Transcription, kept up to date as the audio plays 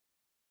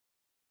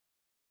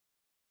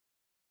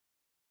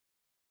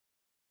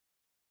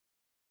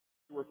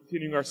We're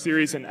continuing our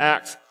series in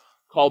Acts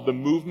called The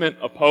Movement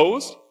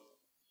Opposed.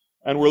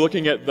 And we're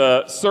looking at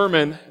the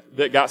sermon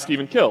that got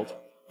Stephen killed.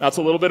 Now, it's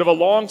a little bit of a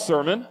long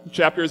sermon. The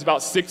chapter is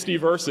about 60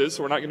 verses,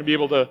 so we're not going to be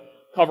able to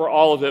cover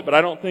all of it, but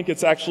I don't think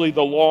it's actually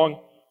the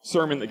long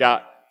sermon that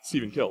got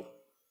Stephen killed.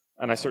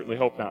 And I certainly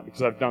hope not,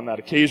 because I've done that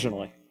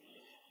occasionally.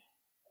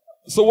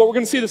 So what we're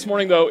going to see this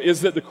morning, though,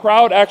 is that the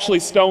crowd actually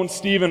stoned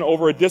Stephen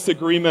over a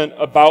disagreement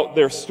about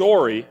their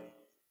story,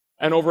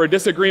 and over a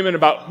disagreement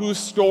about whose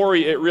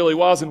story it really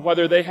was, and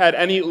whether they had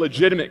any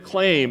legitimate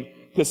claim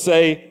to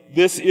say,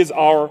 this is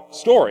our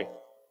story.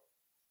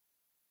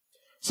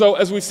 So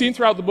as we've seen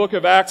throughout the book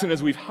of Acts, and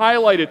as we've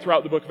highlighted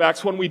throughout the book of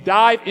Acts, when we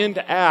dive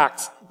into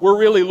Acts, we're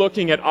really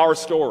looking at our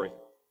story.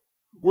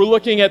 We're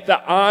looking at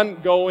the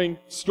ongoing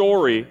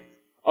story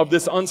of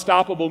this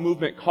unstoppable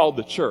movement called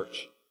the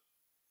church,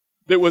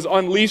 that was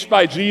unleashed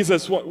by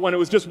Jesus when it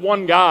was just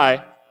one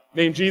guy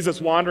named Jesus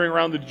wandering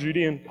around the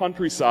Judean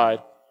countryside.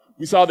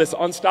 We saw this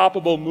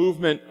unstoppable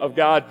movement of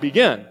God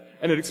begin,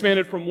 and it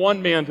expanded from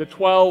one man to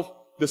 12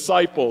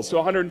 disciples, to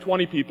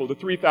 120 people, to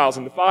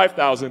 3,000, to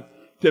 5,000,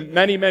 to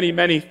many, many,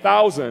 many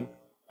thousand,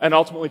 and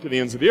ultimately to the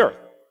ends of the earth.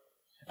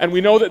 And we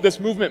know that this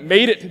movement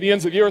made it to the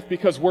ends of the earth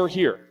because we're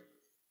here.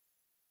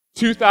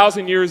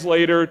 2,000 years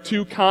later,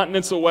 2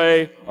 continents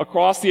away,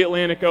 across the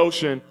Atlantic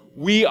Ocean,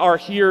 we are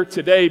here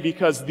today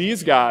because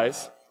these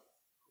guys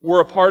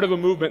were a part of a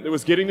movement that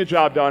was getting the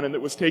job done and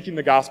that was taking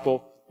the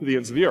gospel to the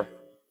ends of the earth.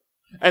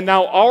 And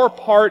now our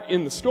part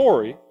in the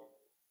story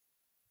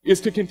is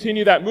to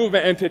continue that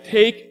movement and to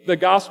take the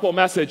gospel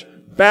message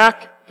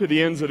back to the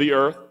ends of the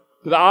earth,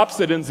 to the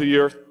opposite ends of the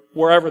earth,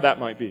 wherever that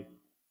might be.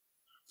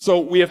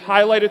 So we have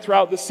highlighted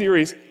throughout this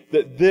series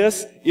that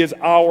this is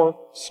our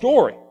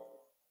story.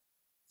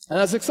 And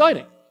that's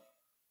exciting.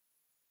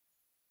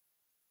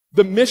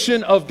 The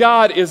mission of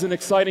God is an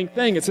exciting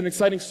thing. It's an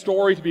exciting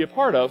story to be a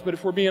part of, but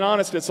if we're being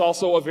honest, it's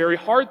also a very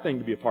hard thing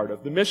to be a part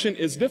of. The mission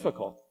is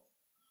difficult.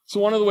 So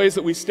one of the ways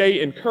that we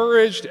stay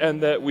encouraged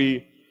and that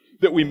we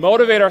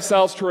motivate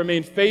ourselves to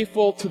remain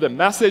faithful to the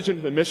message and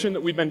to the mission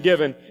that we've been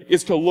given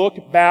is to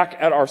look back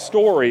at our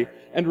story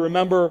and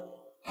remember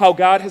how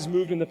God has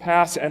moved in the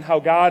past and how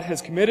God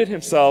has committed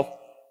himself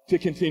to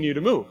continue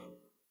to move.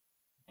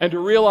 And to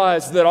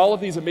realize that all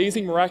of these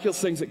amazing, miraculous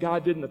things that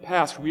God did in the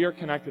past, we are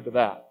connected to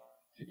that.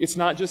 It's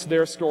not just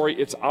their story,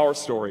 it's our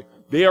story.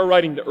 They are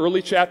writing the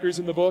early chapters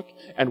in the book,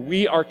 and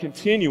we are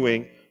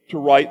continuing to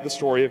write the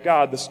story of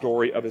God, the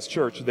story of his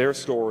church. Their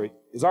story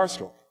is our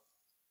story.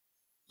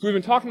 So we've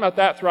been talking about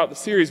that throughout the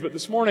series, but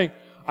this morning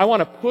I want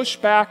to push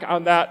back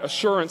on that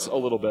assurance a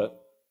little bit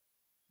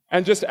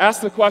and just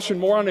ask the question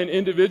more on an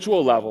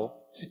individual level,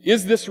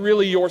 is this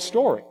really your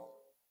story?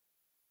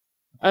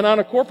 And on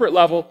a corporate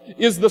level,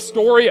 is the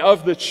story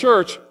of the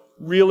church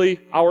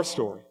really our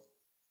story?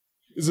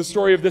 Is the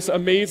story of this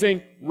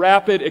amazing,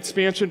 rapid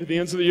expansion to the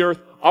ends of the earth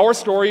our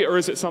story, or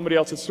is it somebody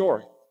else's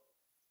story?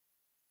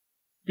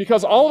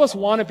 Because all of us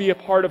want to be a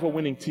part of a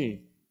winning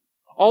team.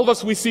 All of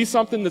us, we see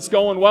something that's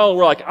going well, and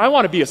we're like, I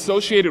want to be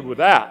associated with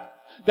that.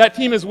 That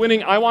team is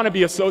winning, I want to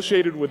be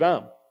associated with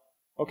them.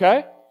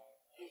 Okay?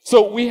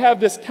 So we have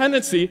this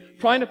tendency,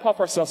 trying to puff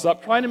ourselves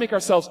up, trying to make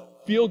ourselves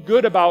feel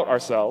good about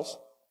ourselves,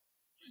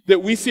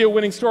 that we see a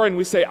winning story and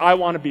we say, I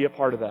want to be a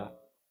part of that.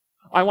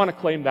 I want to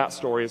claim that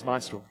story as my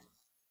story.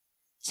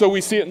 So we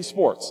see it in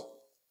sports.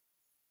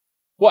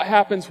 What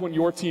happens when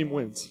your team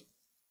wins?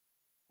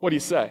 What do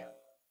you say?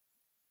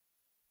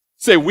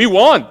 Say, we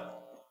won.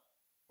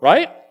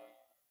 Right?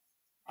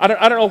 I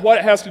don't know what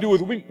it has to do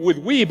with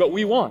we, but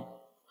we won.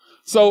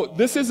 So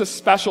this is a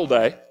special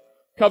day.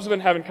 Cubs have been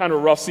having kind of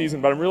a rough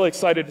season, but I'm really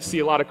excited to see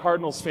a lot of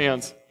Cardinals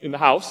fans in the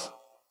house.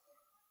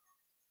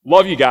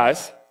 Love you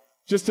guys.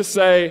 Just to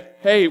say,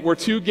 hey, we're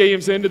 2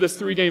 games into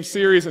this 3-game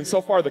series, and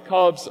so far the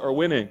Cubs are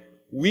winning.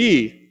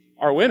 We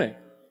are winning.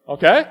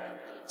 Okay?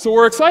 So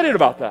we're excited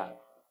about that.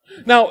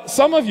 Now,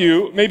 some of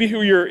you, maybe if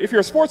you're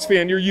a sports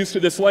fan, you're used to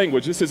this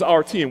language. This is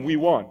our team. We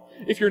won.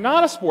 If you're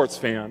not a sports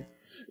fan,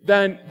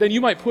 then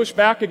you might push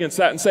back against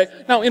that and say,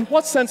 now, in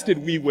what sense did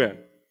we win?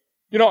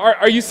 You know,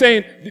 are you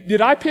saying,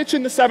 did I pitch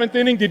in the 7th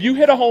inning? Did you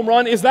hit a home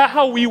run? Is that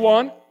how we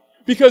won?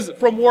 Because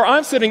from where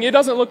I'm sitting, it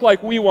doesn't look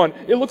like we won.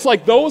 It looks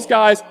like those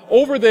guys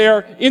over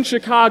there in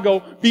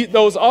Chicago beat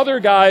those other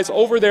guys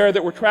over there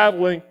that were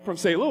traveling from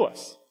St.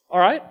 Louis. All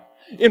right?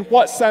 In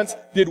what sense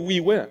did we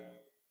win?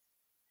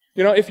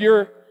 You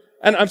know,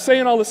 and I'm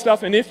saying all this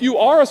stuff, and if you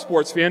are a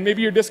sports fan,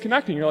 maybe you're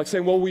disconnecting. You're like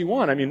saying, well, we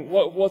won. I mean,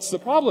 what's the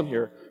problem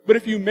here? But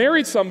if you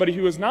married somebody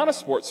who is not a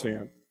sports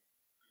fan,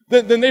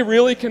 then they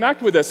really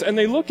connect with this, and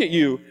they look at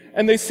you,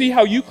 and they see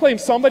how you claim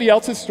somebody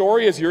else's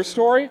story as your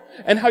story,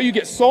 and how you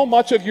get so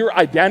much of your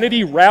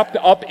identity wrapped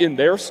up in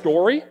their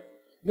story.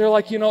 They're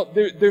like, you know,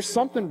 there's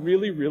something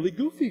really, really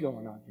goofy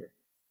going on here.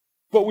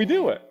 But we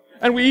do it.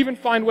 And we even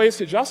find ways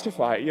to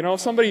justify it. You know,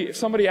 if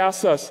somebody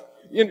asks us,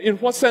 in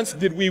what sense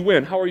did we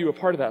win? How are you a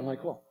part of that? I'm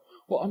like, well,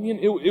 I mean,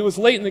 it was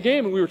late in the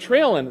game, and we were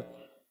trailing.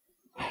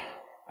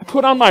 I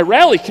put on my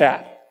rally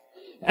cap,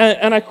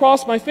 and I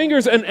crossed my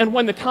fingers, and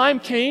when the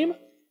time came,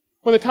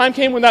 When the time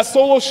came when that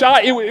solo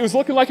shot, it was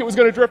looking like it was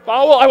going to drift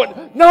foul, I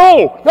went,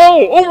 no,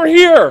 over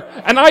here.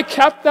 And I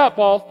kept that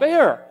ball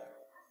there.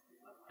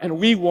 And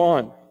we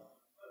won.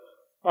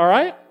 All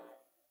right?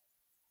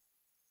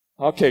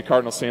 Okay,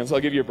 Cardinals fans, I'll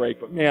give you a break.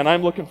 But man,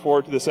 I'm looking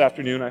forward to this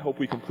afternoon. I hope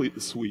we complete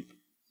the sweep.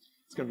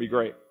 It's going to be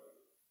great.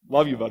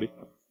 Love you, buddy.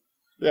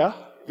 Yeah?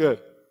 Good.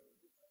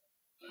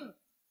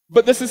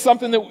 But this is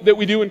something that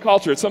we do in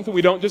culture. It's something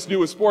we don't just do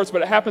with sports,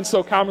 but it happens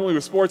so commonly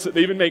with sports that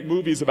they even make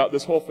movies about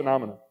this whole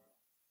phenomenon.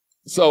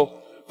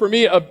 So, for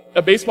me,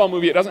 a baseball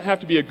movie, it doesn't have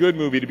to be a good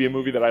movie to be a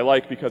movie that I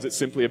like because it's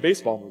simply a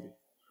baseball movie.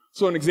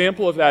 So an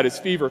example of that is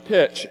Fever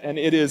Pitch, and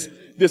it is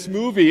this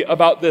movie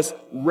about this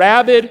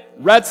rabid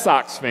Red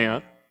Sox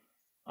fan.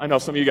 I know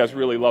some of you guys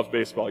really love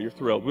baseball. You're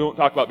thrilled. We won't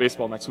talk about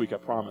baseball next week, I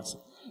promise.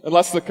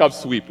 Unless the Cubs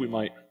sweep, we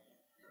might.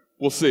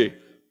 We'll see.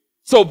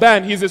 So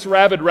Ben, he's this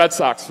rabid Red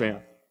Sox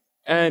fan.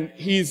 And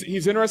he's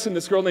interested in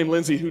this girl named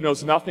Lindsay who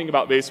knows nothing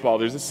about baseball.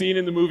 There's a scene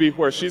in the movie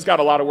where she's got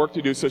a lot of work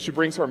to do, so she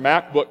brings her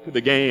MacBook to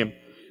the game.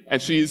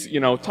 And she's,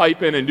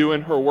 typing and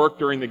doing her work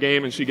during the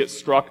game, and she gets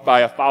struck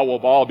by a foul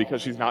ball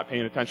because she's not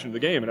paying attention to the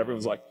game. And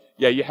everyone's like,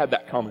 yeah, you had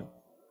that coming.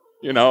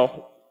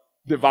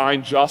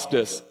 Divine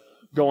justice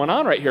going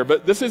on right here.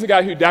 But this is a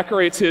guy who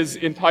decorates his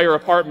entire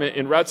apartment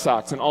in Red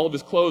Sox, and all of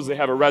his clothes, they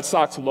have a Red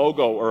Sox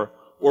logo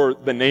or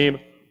the name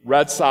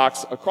Red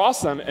Sox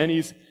across them. And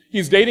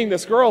he's dating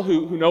this girl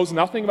who knows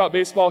nothing about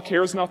baseball,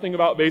 cares nothing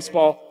about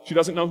baseball. She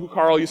doesn't know who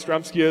Carl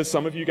Yastrzemski is.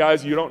 Some of you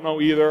guys, you don't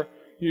know either.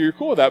 You're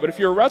cool with that. But if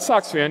you're a Red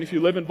Sox fan, if you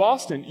live in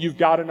Boston, you've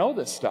got to know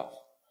this stuff.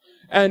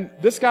 And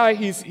this guy,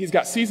 he's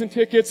got season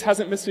tickets,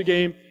 hasn't missed a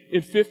game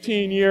in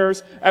 15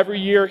 years. Every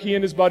year, he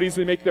and his buddies,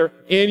 they make their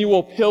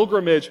annual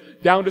pilgrimage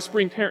down to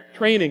spring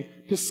training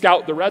to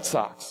scout the Red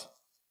Sox.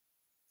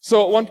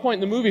 So at one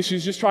point in the movie,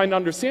 she's just trying to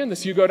understand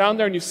this. You go down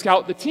there and you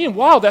scout the team.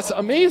 Wow, that's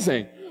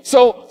amazing.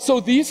 So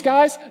these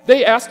guys,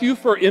 they ask you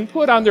for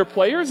input on their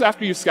players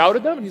after you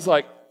scouted them? And he's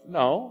like,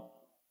 no.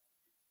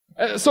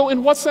 So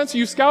in what sense are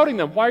you scouting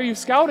them? Why are you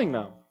scouting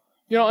them?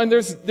 And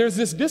there's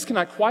this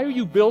disconnect. Why are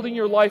you building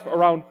your life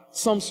around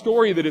some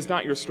story that is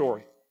not your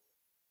story?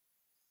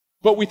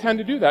 But we tend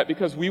to do that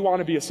because we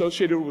want to be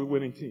associated with a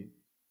winning team.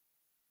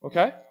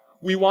 Okay?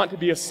 We want to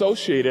be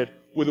associated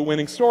with a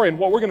winning story. And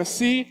what we're going to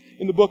see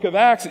in the book of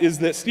Acts is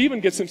that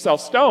Stephen gets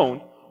himself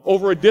stoned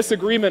over a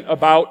disagreement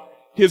about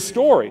his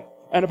story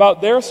and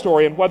about their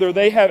story and whether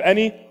they have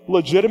any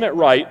legitimate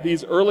right,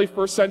 these early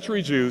first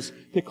century Jews,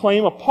 to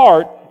claim a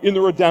part in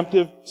the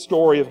redemptive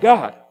story of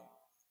God.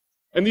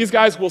 And these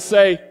guys will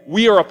say,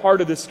 we are a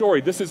part of this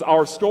story. This is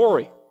our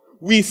story.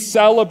 We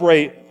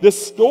celebrate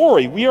this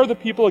story. We are the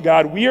people of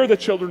God. We are the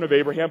children of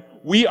Abraham.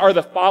 We are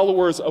the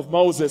followers of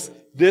Moses.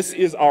 This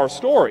is our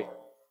story.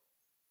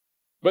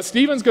 But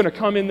Stephen's going to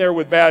come in there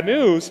with bad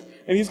news,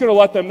 and he's going to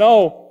let them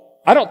know,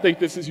 I don't think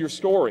this is your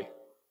story.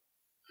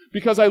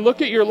 Because I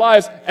look at your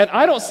lives, and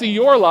I don't see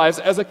your lives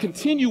as a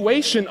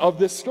continuation of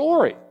this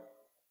story.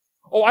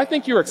 Oh, I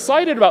think you're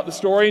excited about the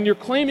story, and you're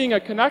claiming a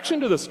connection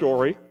to the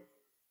story,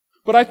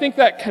 but I think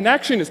that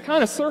connection is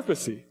kind of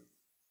surfacey.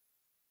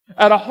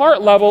 At a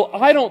heart level,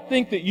 I don't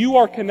think that you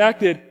are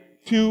connected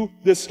to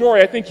this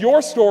story. I think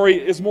your story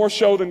is more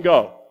show than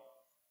go.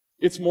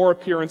 It's more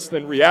appearance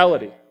than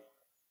reality.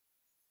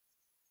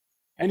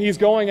 And he's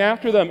going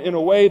after them in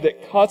a way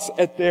that cuts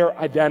at their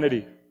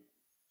identity.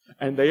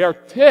 And they are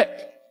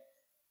ticked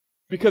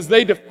because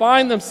they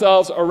define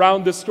themselves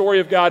around this story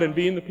of God and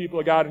being the people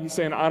of God. And he's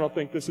saying, I don't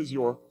think this is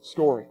your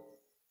story.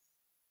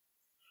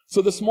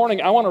 So this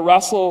morning, I want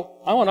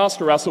us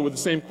to wrestle with the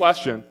same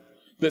question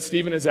that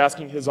Stephen is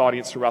asking his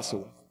audience to wrestle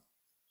with.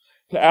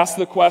 To ask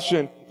the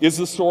question, is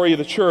the story of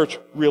the church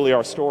really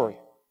our story?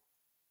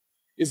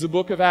 Is the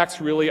book of Acts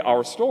really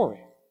our story?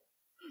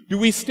 Do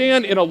we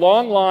stand in a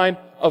long line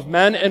of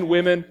men and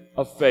women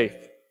of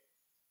faith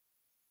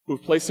who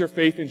have placed their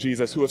faith in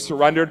Jesus, who have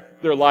surrendered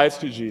their lives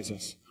to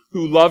Jesus,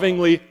 who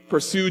lovingly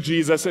pursue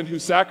Jesus, and who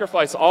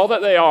sacrifice all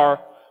that they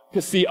are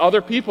to see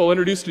other people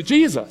introduced to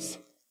Jesus?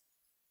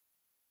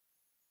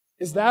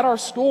 Is that our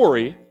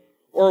story?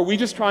 Or are we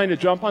just trying to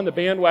jump on the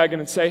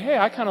bandwagon and say, hey,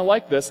 I kind of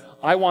like this.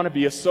 I want to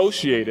be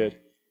associated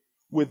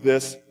with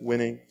this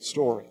winning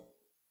story.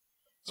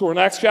 So we're in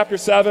Acts chapter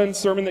 7,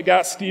 sermon that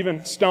got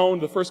Stephen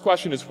stoned. The first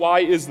question is,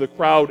 why is the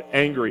crowd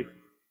angry?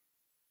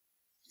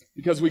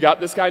 Because we got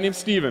this guy named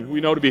Stephen, who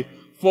we know to be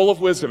full of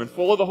wisdom and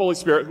full of the Holy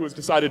Spirit, who has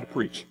decided to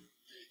preach.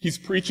 He's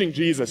preaching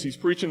Jesus. He's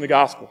preaching the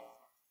gospel.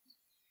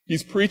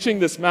 He's preaching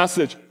this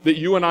message that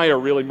you and I are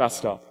really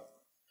messed up.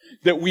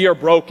 That we are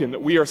broken,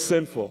 that we are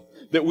sinful,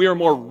 that we are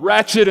more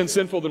wretched and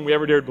sinful than we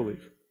ever dared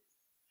believe.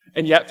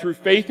 And yet, through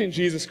faith in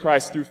Jesus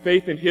Christ, through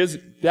faith in His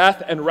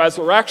death and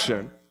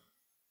resurrection,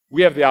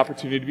 we have the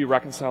opportunity to be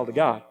reconciled to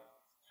God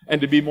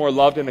and to be more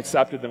loved and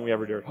accepted than we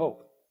ever dared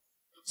hope.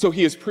 So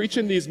he is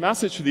preaching these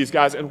messages to these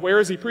guys, and where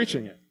is he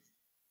preaching it?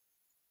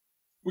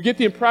 We get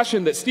the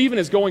impression that Stephen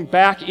is going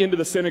back into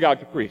the synagogue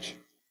to preach.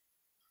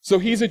 So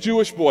he's a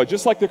Jewish boy.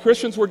 Just like the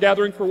Christians were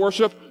gathering for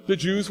worship, the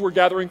Jews were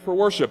gathering for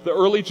worship. The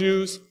early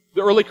Jews,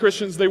 the early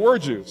Christians, they were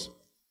Jews.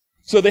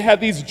 So they had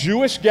these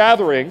Jewish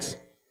gatherings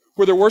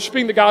where they're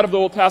worshiping the God of the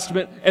Old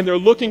Testament and they're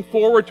looking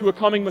forward to a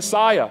coming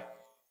Messiah.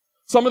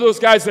 Some of those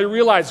guys, they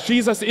realized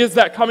Jesus is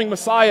that coming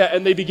Messiah,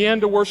 and they began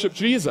to worship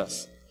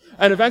Jesus.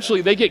 And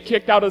eventually they get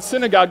kicked out of the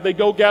synagogue. They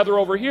go gather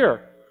over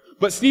here.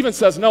 But Stephen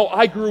says, no,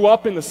 I grew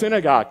up in the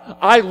synagogue.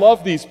 I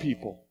love these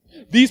people.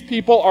 These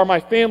people are my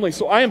family.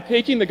 So I am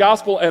taking the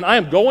gospel and I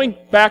am going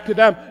back to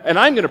them, and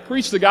I'm going to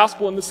preach the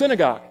gospel in the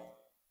synagogue.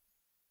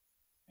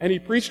 And he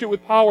preached it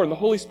with power, and the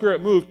Holy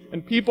Spirit moved,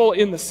 and people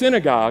in the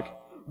synagogue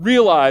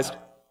realized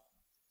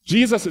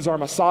Jesus is our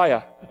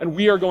Messiah, and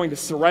we are going to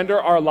surrender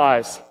our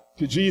lives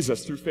to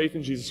Jesus through faith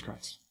in Jesus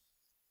Christ.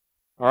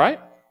 All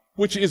right?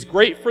 Which is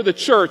great for the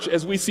church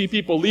as we see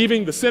people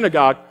leaving the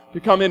synagogue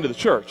to come into the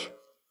church.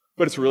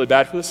 But it's really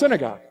bad for the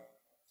synagogue.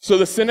 So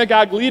the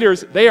synagogue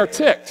leaders, they are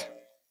ticked.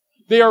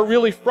 They are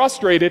really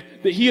frustrated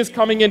that he is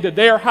coming into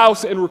their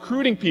house and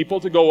recruiting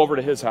people to go over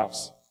to his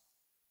house.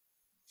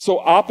 So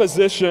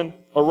opposition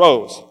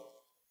arose.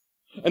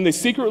 And they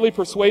secretly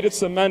persuaded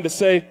some men to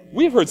say,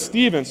 we've heard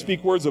Stephen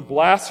speak words of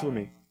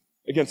blasphemy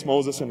against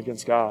Moses and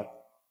against God.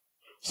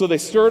 So they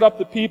stirred up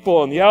the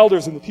people and the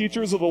elders and the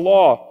teachers of the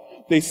law.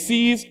 They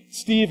seized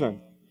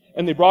Stephen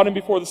and they brought him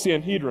before the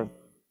Sanhedrin.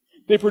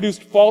 They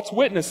produced false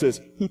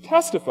witnesses who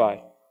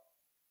testified,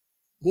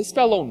 this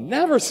fellow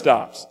never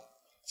stops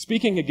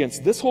speaking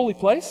against this holy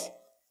place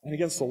and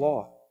against the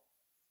law.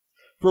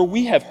 For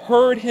we have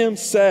heard him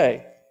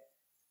say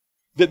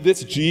that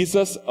this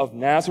Jesus of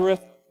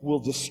Nazareth will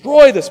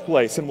destroy this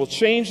place and will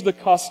change the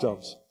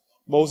customs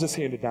Moses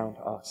handed down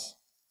to us.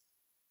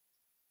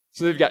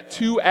 So they've got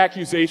two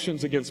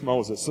accusations against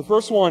Moses. The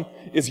first one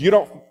is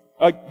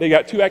they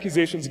got two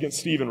accusations against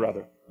Stephen,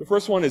 rather. The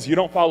first one is you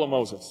don't follow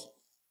Moses.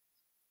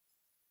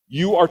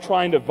 You are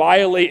trying to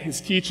violate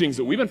his teachings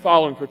that we've been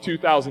following for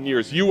 2,000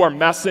 years. You are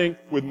messing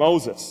with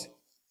Moses.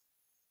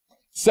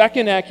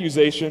 Second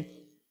accusation,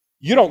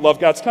 you don't love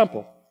God's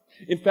temple.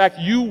 In fact,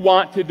 you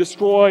want to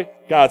destroy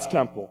God's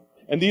temple.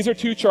 And these are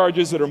two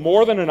charges that are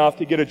more than enough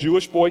to get a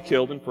Jewish boy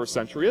killed in first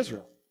century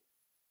Israel.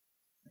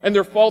 And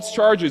they're false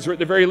charges, or at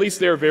the very least,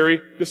 they're very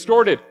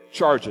distorted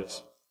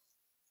charges.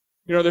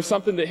 You know, there's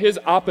something that his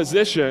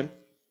opposition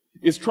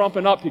is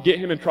trumping up to get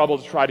him in trouble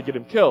to try to get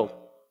him killed.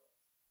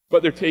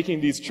 But they're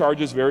taking these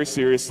charges very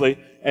seriously,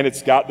 and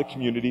it's got the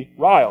community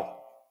riled.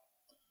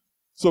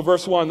 So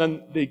verse 1,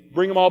 then they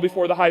bring them all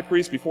before the high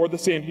priest, before the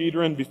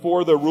Sanhedrin,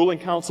 before the ruling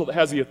council that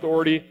has the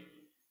authority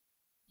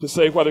to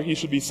say whether he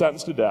should be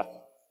sentenced to death.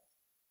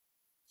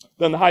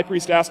 Then the high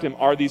priest asked him,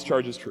 are these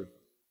charges true?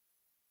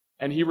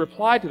 And he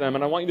replied to them,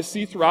 and I want you to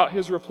see throughout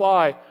his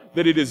reply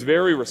that it is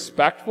very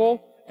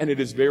respectful and it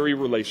is very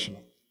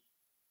relational.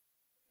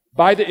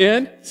 By the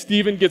end,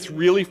 Stephen gets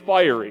really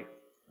fiery,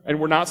 and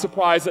we're not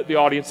surprised that the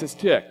audience is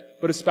ticked.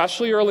 But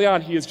especially early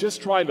on, he is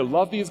just trying to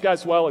love these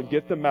guys well and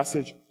get the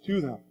message to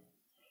them.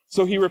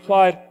 So he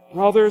replied,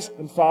 brothers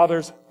and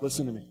fathers,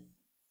 listen to me.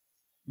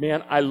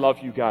 Man, I love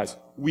you guys.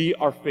 We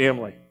are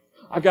family.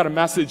 I've got a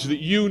message that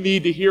you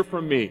need to hear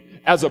from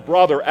me. As a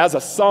brother, as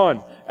a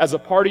son, as a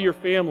part of your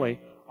family,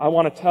 I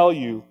want to tell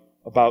you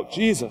about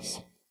Jesus.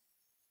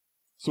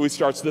 So he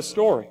starts this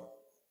story.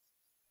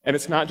 And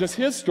it's not just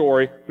his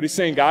story, but he's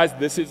saying, guys,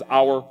 this is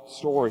our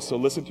story. So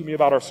listen to me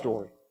about our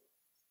story.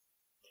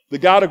 The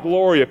God of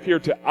glory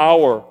appeared to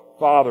our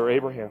father,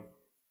 Abraham,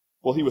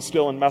 while he was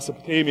still in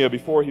Mesopotamia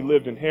before he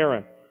lived in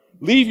Haran.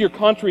 Leave your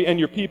country and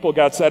your people,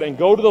 God said, and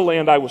go to the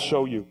land I will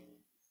show you.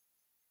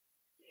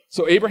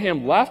 So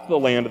Abraham left the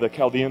land of the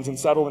Chaldeans and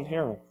settled in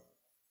Haran.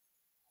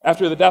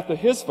 After the death of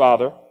his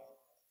father,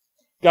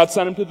 God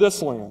sent him to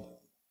this land,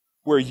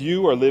 where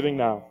you are living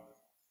now.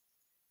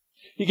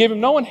 He gave him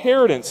no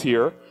inheritance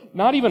here,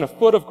 not even a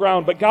foot of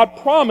ground, but God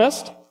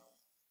promised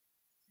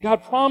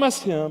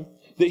him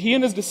that he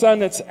and his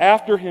descendants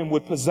after him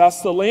would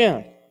possess the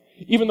land,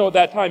 even though at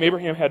that time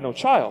Abraham had no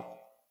child.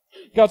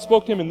 God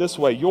spoke to him in this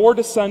way, your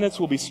descendants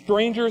will be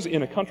strangers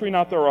in a country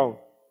not their own,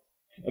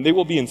 and they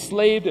will be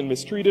enslaved and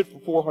mistreated for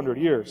 400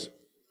 years.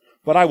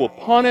 But I will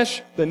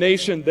punish the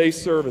nation they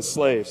serve as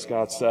slaves,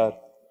 God said.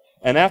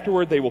 And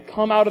afterward they will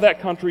come out of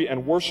that country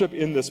and worship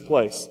in this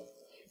place.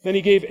 Then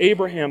he gave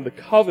Abraham the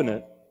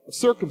covenant of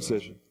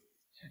circumcision.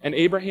 And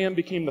Abraham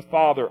became the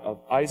father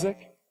of Isaac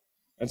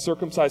and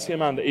circumcised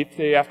him on the 8th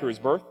day after his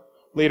birth.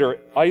 Later,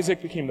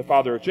 Isaac became the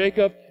father of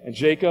Jacob, and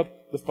Jacob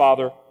the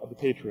father of the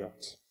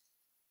patriarchs.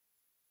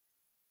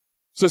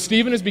 So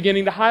Stephen is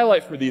beginning to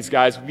highlight for these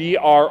guys, we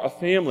are a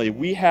family.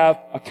 We have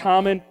a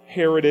common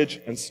heritage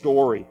and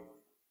story.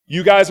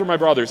 You guys are my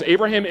brothers.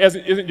 Abraham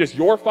isn't just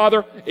your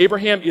father.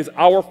 Abraham is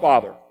our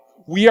father.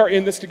 We are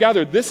in this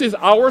together. This is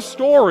our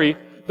story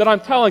that I'm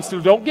telling. So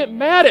don't get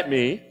mad at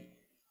me.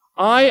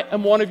 I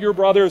am one of your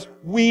brothers.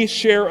 We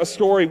share a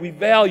story. We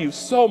value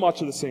so much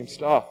of the same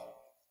stuff.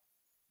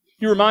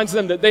 He reminds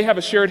them that they have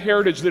a shared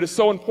heritage that is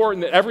so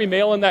important that every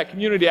male in that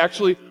community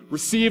actually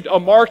received a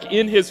mark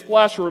in his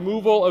flesh, a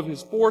removal of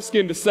his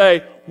foreskin to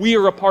say, we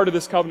are a part of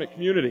this covenant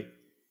community.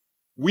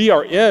 We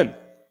are in.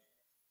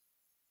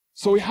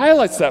 So he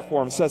highlights that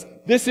for him and says,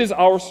 this is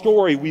our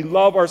story. We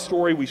love our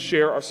story. We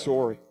share our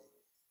story.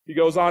 He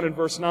goes on in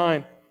verse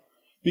 9.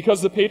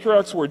 Because the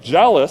patriarchs were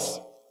jealous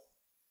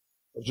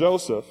of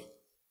Joseph,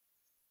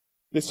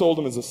 they sold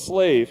him as a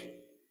slave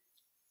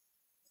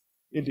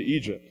into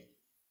Egypt.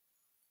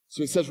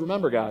 So he says,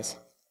 remember, guys,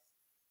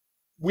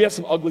 we have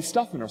some ugly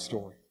stuff in our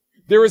story.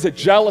 There is a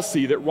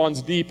jealousy that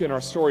runs deep in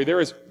our story. There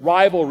is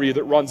rivalry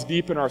that runs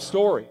deep in our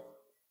story.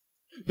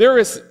 There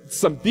is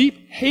some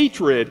deep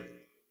hatred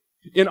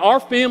in our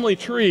family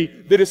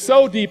tree that is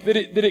so deep that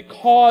it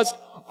caused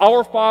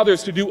our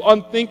fathers to do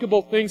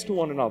unthinkable things to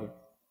one another.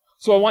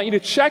 So I want you to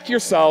check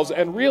yourselves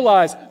and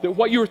realize that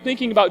what you were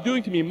thinking about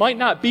doing to me might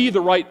not be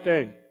the right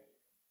thing.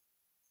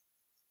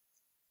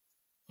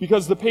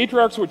 Because the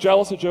patriarchs were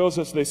jealous of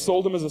Joseph, so they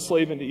sold him as a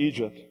slave into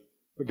Egypt.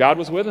 But God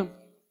was with him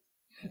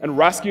and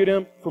rescued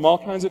him from all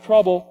kinds of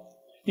trouble.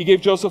 He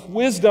gave Joseph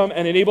wisdom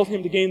and enabled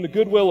him to gain the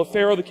goodwill of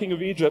Pharaoh, the king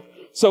of Egypt.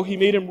 So he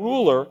made him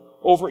ruler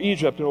over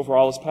Egypt and over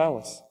all his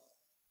palace.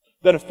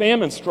 Then a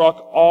famine struck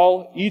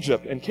all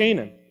Egypt and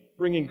Canaan,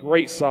 bringing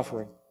great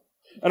suffering.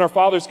 And our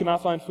fathers could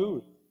not find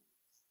food.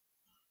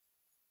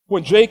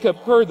 When Jacob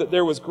heard that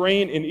there was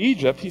grain in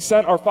Egypt, he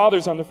sent our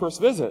fathers on their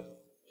first visit.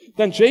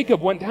 Then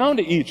Jacob went down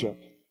to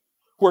Egypt,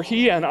 where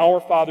he and our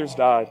fathers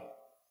died.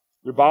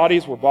 Their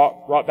bodies were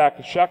brought back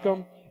to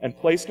Shechem and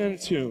placed in a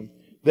tomb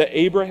that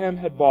Abraham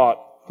had bought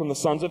from the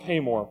sons of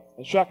Hamor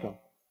at Shechem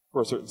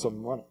for a certain sum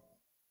of money.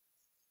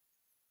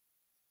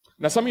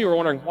 Now, some of you are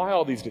wondering, why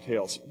all these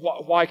details?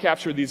 Why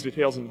capture these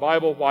details in the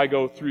Bible? Why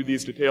go through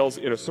these details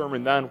in a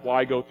sermon then?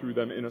 Why go through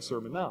them in a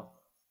sermon now?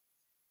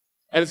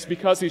 And it's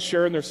because he's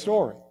sharing their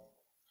story.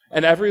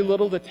 And every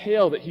little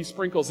detail that he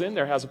sprinkles in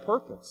there has a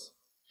purpose.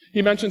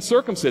 He mentions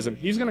circumcision.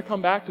 He's going to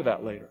come back to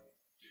that later.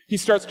 He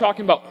starts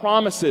talking about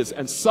promises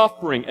and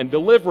suffering and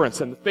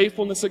deliverance and the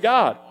faithfulness of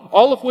God,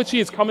 all of which he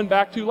is coming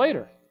back to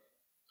later.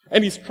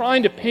 And he's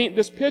trying to paint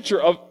this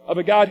picture of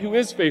a God who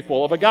is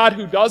faithful, of a God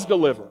who does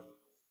deliver.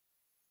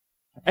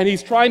 And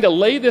he's trying to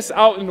lay this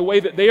out in a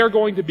way that they are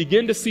going to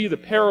begin to see the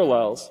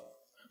parallels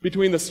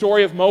between the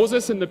story of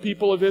Moses and the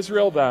people of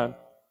Israel then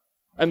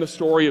and the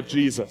story of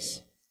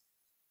Jesus.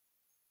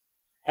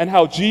 And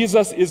how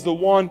Jesus is the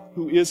one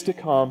who is to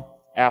come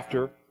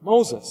after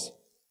Moses.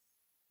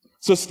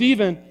 So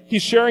Stephen,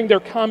 he's sharing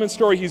their common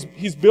story.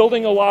 He's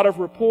building a lot of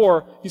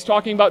rapport. He's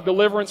talking about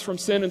deliverance from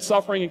sin and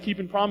suffering and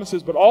keeping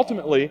promises. But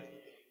ultimately,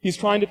 he's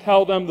trying to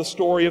tell them the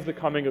story of the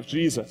coming of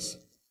Jesus.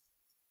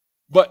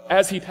 But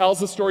as he tells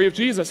the story of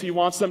Jesus, he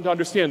wants them to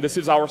understand this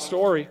is our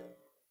story.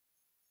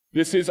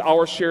 This is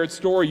our shared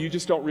story. You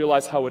just don't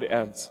realize how it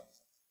ends.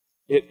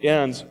 It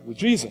ends with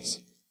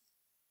Jesus.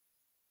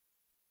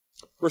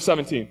 Verse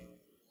 17.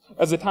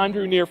 As the time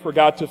drew near for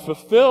God to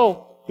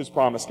fulfill his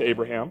promise to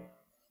Abraham,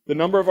 the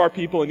number of our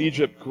people in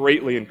Egypt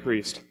greatly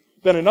increased.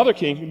 Then another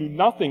king who knew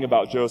nothing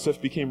about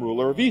Joseph became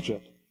ruler of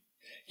Egypt.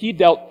 He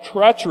dealt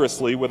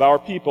treacherously with our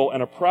people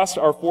and oppressed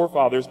our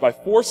forefathers by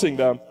forcing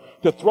them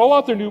to throw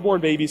out their newborn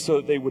babies so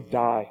that they would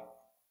die.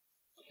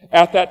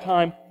 At that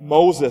time,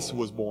 Moses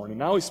was born. And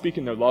now he's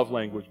speaking their love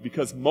language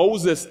because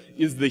Moses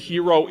is the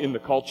hero in the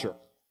culture.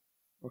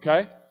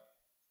 Okay?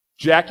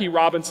 Jackie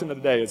Robinson of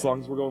the day, as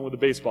long as we're going with the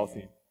baseball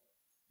team.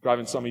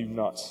 Driving some of you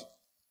nuts.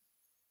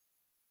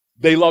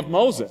 They loved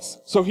Moses.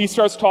 So he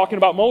starts talking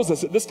about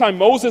Moses. At this time,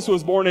 Moses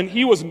was born, and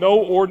he was no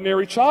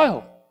ordinary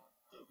child.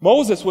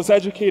 Moses was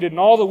educated in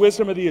all the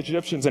wisdom of the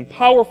Egyptians and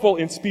powerful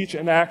in speech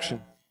and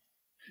action.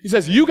 He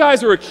says, you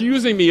guys are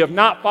accusing me of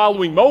not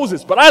following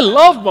Moses, but I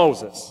love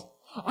Moses.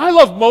 I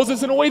love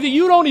Moses in a way that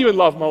you don't even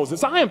love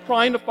Moses. I am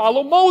trying to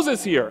follow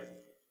Moses here.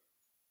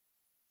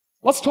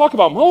 Let's talk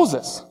about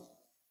Moses.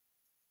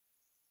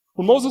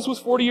 When Moses was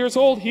 40 years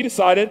old, he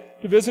decided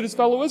to visit his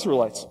fellow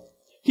Israelites.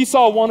 He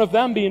saw one of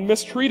them being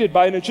mistreated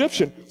by an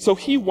Egyptian, so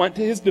he went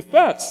to his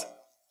defense,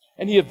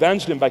 and he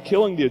avenged him by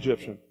killing the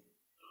Egyptian.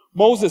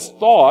 Moses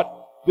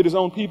thought that his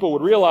own people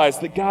would realize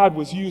that God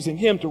was using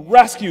him to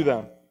rescue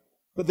them,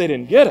 but they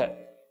didn't get it.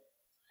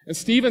 And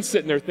Stephen's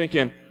sitting there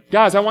thinking,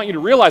 guys, I want you to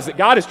realize that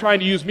God is trying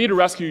to use me to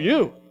rescue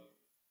you.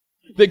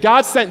 That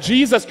God sent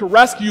Jesus to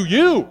rescue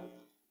you.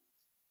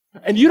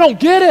 And you don't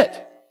get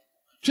it.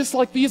 Just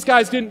like these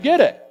guys didn't get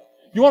it.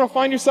 You want to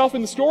find yourself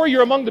in the story?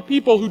 You're among the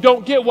people who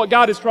don't get what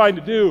God is trying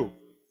to do.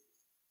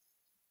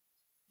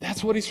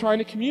 That's what he's trying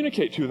to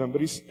communicate to them.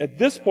 But he's, at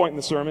this point in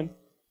the sermon,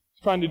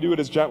 he's trying to do it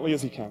as gently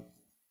as he can.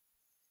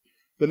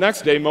 The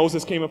next day,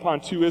 Moses came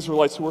upon two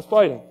Israelites who were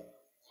fighting.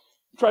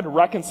 He tried to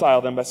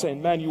reconcile them by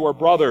saying, men, you are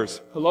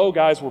brothers. Hello,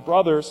 guys, we're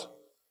brothers.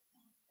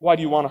 Why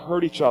do you want to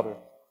hurt each other?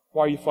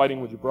 Why are you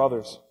fighting with your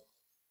brothers?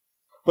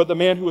 But the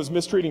man who was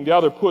mistreating the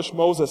other pushed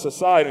Moses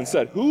aside and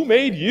said, who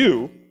made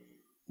you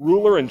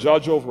ruler and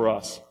judge over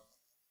us?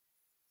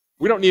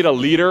 We don't need a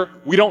leader.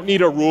 We don't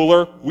need a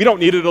ruler. We don't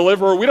need a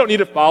deliverer. We don't need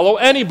to follow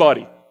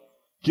anybody.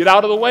 Get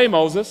out of the way,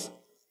 Moses.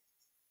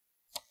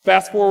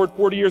 Fast forward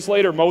 40 years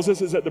later,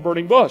 Moses is at the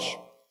burning bush.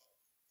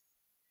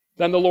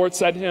 Then the Lord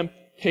said to him,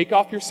 take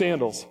off your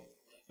sandals.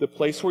 The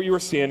place where you are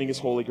standing is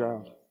holy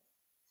ground.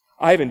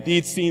 I have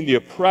indeed seen the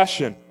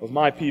oppression of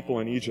my people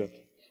in Egypt,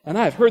 and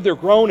I have heard their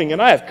groaning,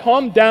 and I have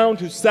come down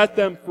to set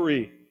them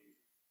free.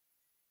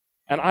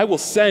 And I will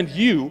send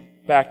you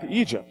back to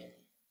Egypt.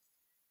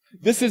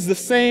 This is the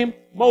same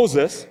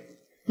Moses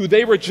who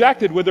they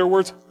rejected with their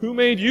words, "Who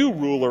made you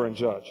ruler and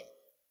judge?"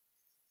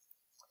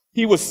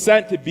 He was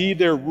sent to be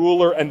their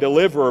ruler and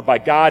deliverer by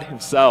God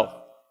himself.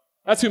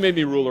 That's who made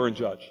me ruler and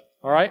judge.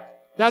 All right?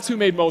 That's who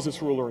made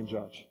Moses ruler and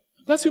judge.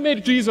 That's who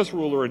made Jesus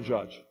ruler and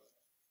judge.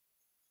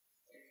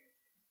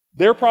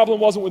 Their problem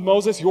wasn't with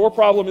Moses. Your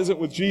problem isn't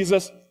with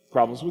Jesus. The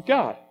problem's with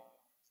God.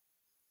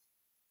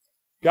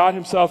 God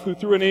himself, who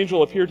through an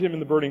angel appeared to him in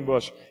the burning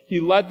bush, he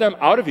led them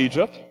out of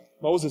Egypt,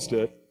 Moses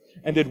did,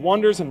 and did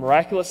wonders and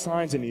miraculous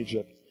signs in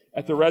Egypt,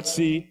 at the Red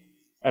Sea,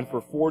 and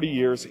for 40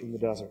 years in the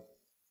desert.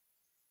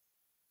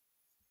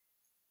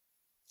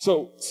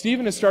 So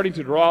Stephen is starting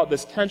to draw out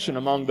this tension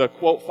among the,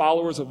 quote,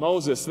 followers of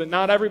Moses, that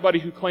not everybody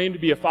who claimed to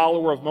be a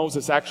follower of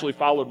Moses actually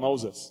followed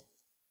Moses.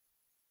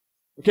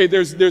 Okay,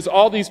 there's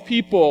all these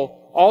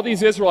people, all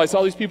these Israelites,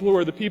 all these people who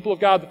are the people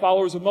of God, the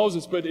followers of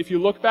Moses, but if you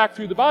look back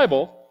through the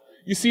Bible,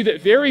 you see that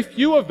very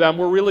few of them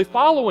were really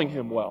following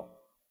him well.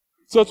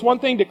 So it's one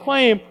thing to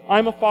claim,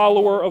 I'm a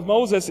follower of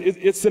Moses.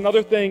 It's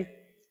another thing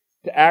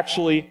to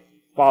actually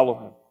follow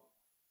him.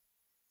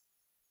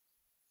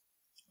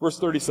 Verse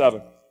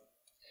 37.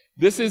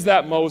 This is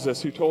that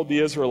Moses who told the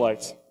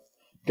Israelites,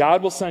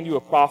 God will send you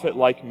a prophet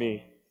like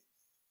me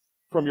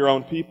from your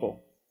own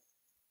people.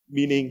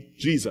 Meaning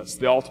Jesus,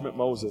 the ultimate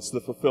Moses,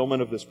 the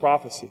fulfillment of this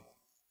prophecy.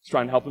 He's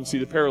trying to help them see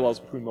the parallels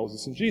between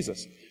Moses and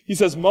Jesus. He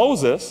says,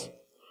 Moses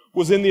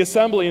was in the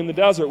assembly in the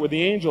desert with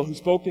the angel who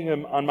spoke to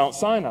him on Mount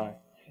Sinai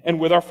and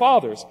with our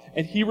fathers,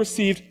 and he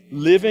received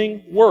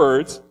living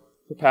words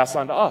to pass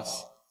on to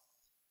us.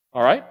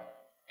 All right?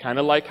 Kind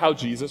of like how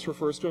Jesus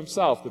refers to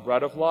himself, the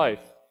bread of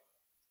life.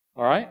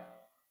 All right?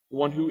 The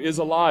one who is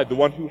alive, the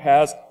one who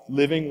has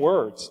living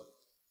words.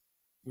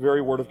 The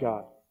very word of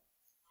God.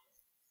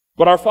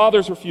 But our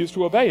fathers refused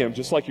to obey him,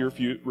 just like you're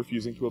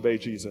refusing to obey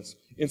Jesus.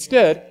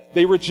 Instead,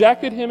 they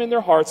rejected him in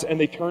their hearts, and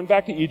they turned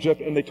back to Egypt,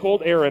 and they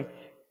told Aaron,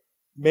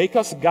 make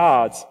us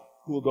gods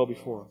who will go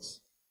before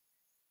us.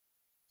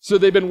 So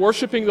they've been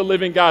worshiping the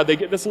living God. They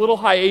get this little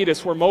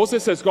hiatus where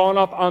Moses has gone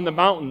up on the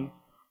mountain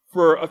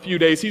for a few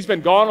days. He's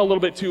been gone a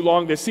little bit too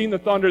long. They've seen the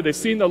thunder. They've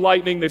seen the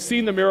lightning. They've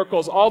seen the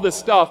miracles, all this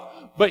stuff.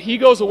 But he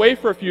goes away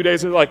for a few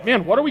days, and they're like,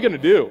 man, what are we going to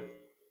do?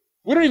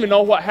 We don't even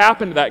know what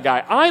happened to that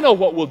guy. I know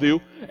what we'll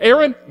do.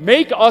 Aaron,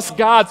 make us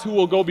gods who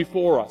will go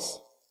before us.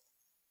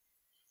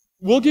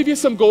 We'll give you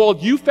some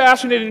gold. You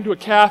fashion it into a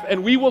calf,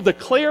 and we will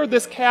declare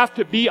this calf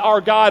to be our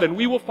God, and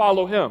we will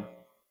follow him.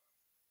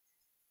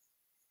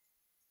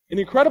 An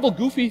incredible,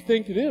 goofy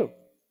thing to do.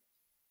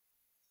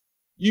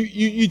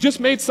 You just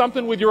made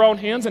something with your own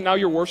hands, and now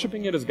you're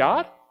worshiping it as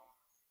God?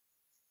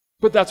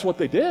 But that's what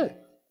they did.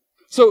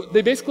 So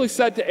they basically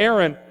said to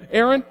Aaron,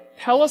 Aaron,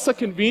 tell us a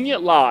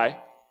convenient lie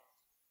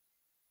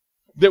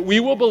that we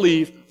will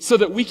believe so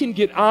that we can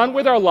get on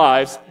with our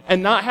lives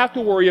and not have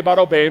to worry about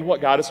obeying what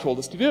God has told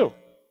us to do.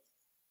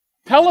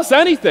 Tell us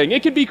anything.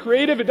 It can be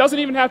creative. It doesn't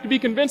even have to be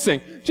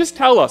convincing. Just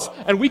tell us,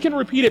 and we can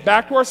repeat it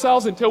back to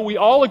ourselves until we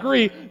all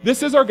agree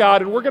this is our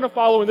God and we're going to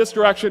follow in this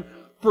direction.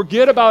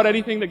 Forget about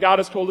anything that God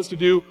has told us to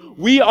do.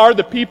 We are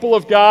the people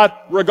of God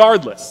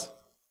regardless.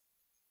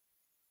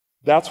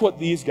 That's what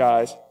these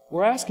guys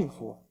were asking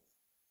for.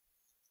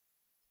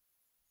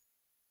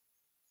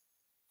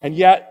 And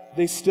yet,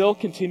 they still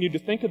continued to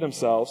think of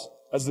themselves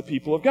as the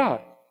people of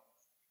God.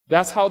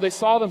 That's how they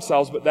saw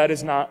themselves, but that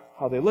is not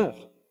how they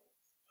lived.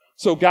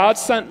 So God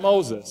sent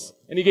Moses,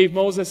 and he gave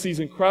Moses these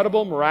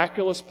incredible,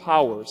 miraculous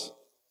powers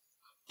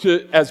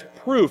as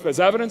proof, as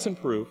evidence and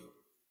proof,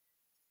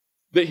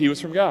 that he was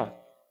from God.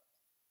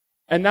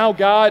 And now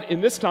God, in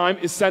this time,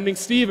 is sending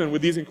Stephen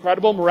with these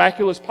incredible,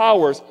 miraculous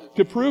powers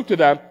to prove to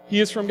them he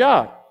is from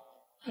God.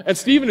 And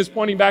Stephen is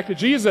pointing back to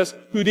Jesus,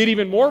 who did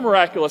even more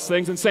miraculous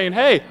things, and saying,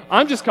 hey,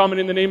 I'm just coming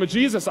in the name of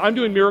Jesus. I'm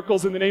doing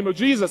miracles in the name of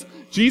Jesus.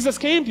 Jesus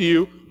came to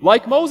you,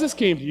 like Moses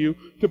came to you,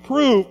 to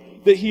prove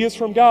that he is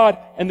from God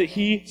and that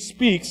he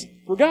speaks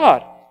for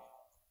God.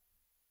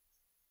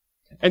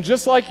 And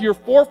just like your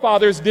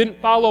forefathers didn't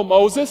follow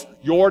Moses,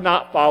 you're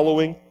not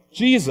following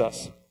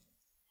Jesus.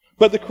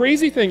 But the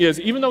crazy thing is,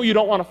 even though you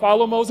don't want to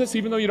follow Moses,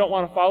 even though you don't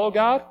want to follow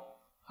God,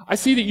 I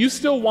see that you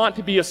still want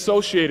to be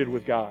associated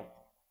with God.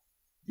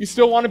 You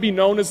still want to be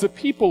known as the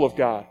people of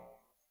God.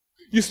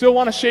 You still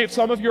want to shape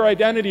some of your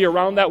identity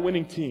around that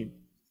winning team,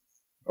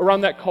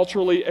 around that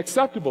culturally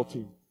acceptable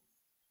team.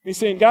 He's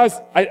saying, guys,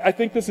 I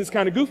think this is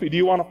kind of goofy. Do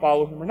you want to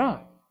follow him or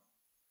not?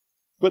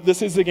 But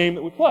this is the game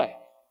that we play.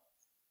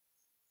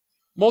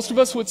 Most of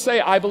us would say,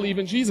 I believe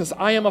in Jesus.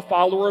 I am a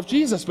follower of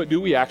Jesus. But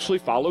do we actually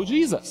follow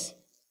Jesus?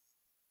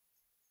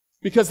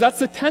 Because that's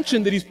the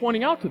tension that he's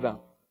pointing out to them.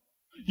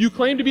 You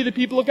claim to be the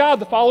people of God,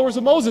 the followers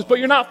of Moses, but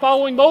you're not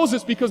following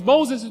Moses because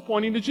Moses is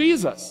pointing to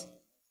Jesus.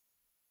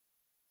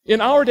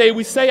 In our day,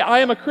 we say, I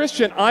am a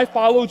Christian, I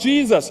follow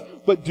Jesus.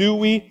 But do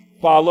we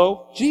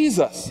follow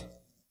Jesus?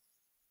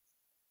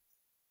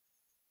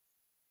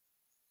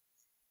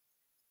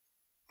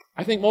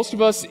 I think most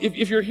of us,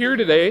 if you're here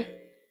today,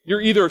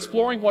 you're either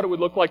exploring what it would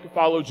look like to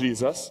follow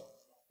Jesus,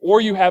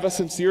 or you have a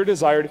sincere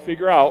desire to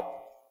figure out,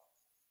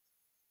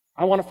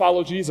 I want to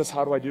follow Jesus,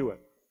 how do I do it?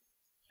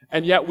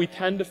 And yet we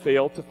tend to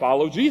fail to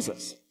follow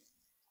Jesus.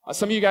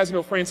 Some of you guys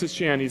know Francis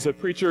Chan. He's a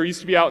preacher. He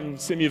used to be out in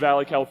Simi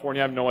Valley,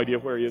 California. I have no idea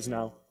where he is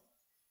now.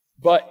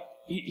 But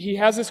he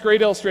has this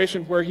great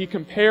illustration where he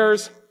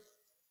compares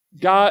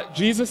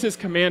Jesus'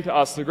 command to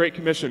us, the Great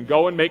Commission,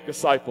 go and make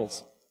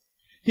disciples.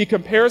 He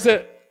compares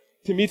it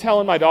to me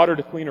telling my daughter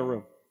to clean her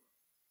room.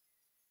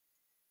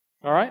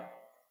 All right?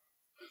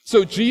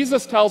 So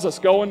Jesus tells us,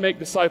 go and make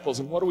disciples,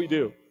 and what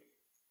do?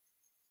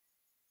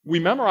 We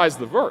memorize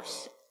the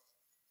verse.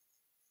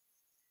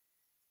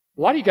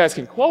 A lot of you guys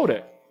can quote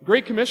it.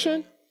 Great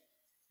Commission,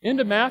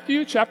 into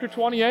Matthew chapter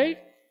 28.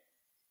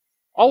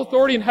 All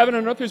authority in heaven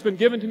and earth has been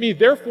given to me.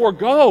 Therefore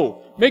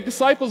go, make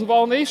disciples of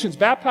all nations,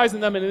 baptizing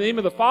them in the name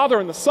of the Father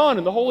and the Son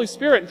and the Holy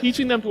Spirit, and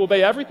teaching them to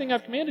obey everything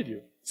I've commanded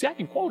you. See, I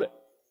can quote it.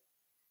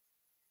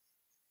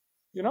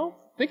 You know,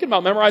 thinking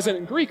about memorizing it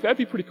in Greek, that'd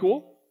be pretty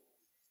cool.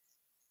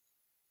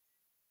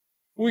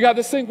 We got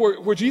this thing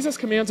where Jesus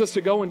commands us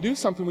to go and do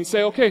something. We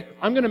say, okay,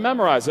 I'm going to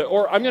memorize it,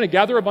 or I'm going to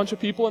gather a bunch of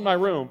people in my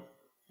room,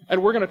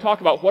 and we're going to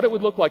talk about what it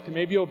would look like to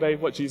maybe obey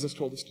what Jesus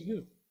told us to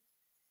do.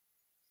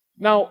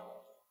 Now,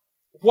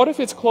 what if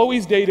it's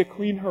Chloe's day to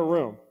clean her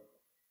room?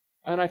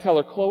 And I tell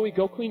her, Chloe,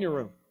 go clean your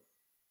room.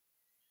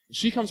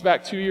 She comes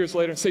back 2 years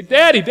later and says,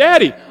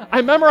 Daddy,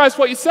 I memorized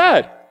what you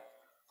said.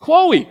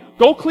 Chloe,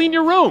 go clean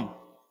your room.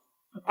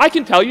 I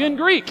can tell you in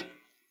Greek.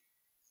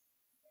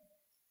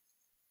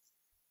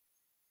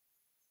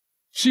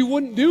 She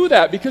wouldn't do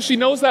that because she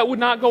knows that would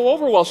not go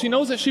over well. She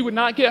knows that she would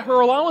not get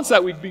her allowance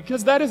that week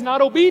because that is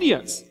not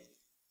obedience.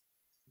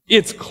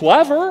 It's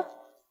clever,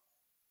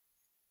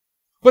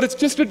 but it's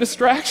just a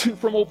distraction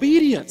from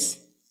obedience.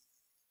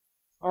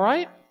 All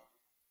right?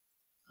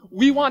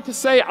 We want to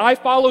say, I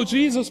follow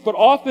Jesus, but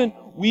often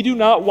we do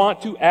not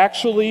want to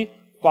actually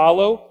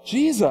follow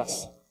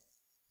Jesus.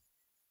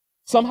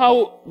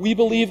 Somehow we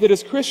believe that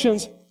as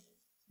Christians,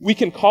 we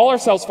can call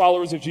ourselves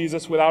followers of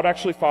Jesus without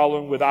actually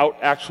following, without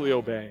actually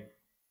obeying.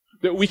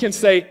 That we can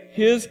say,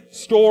 His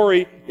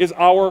story is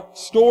our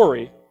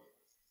story,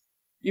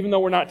 even though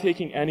we're not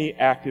taking any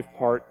active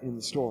part in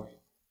the story.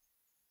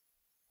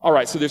 All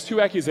right, so there's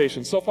two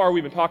accusations. So far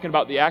we've been talking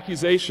about the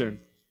accusation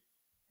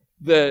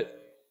that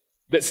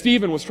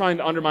Stephen was trying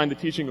to undermine the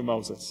teaching of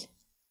Moses.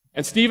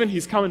 And Stephen,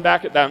 he's coming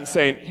back at them and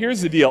saying, here's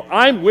the deal.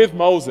 I'm with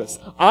Moses.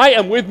 I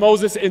am with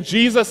Moses, and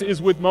Jesus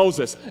is with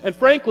Moses. And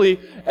frankly,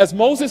 as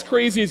Moses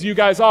crazy as you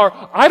guys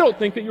are, I don't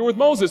think that you're with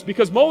Moses,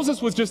 because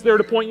Moses was just there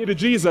to point you to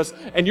Jesus,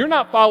 and you're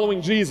not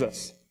following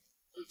Jesus.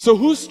 So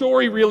whose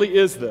story really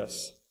is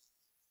this?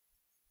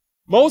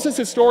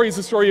 Moses' story is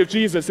the story of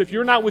Jesus. If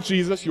you're not with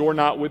Jesus, you're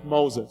not with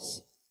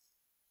Moses.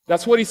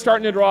 That's what he's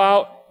starting to draw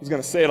out. He's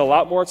going to say it a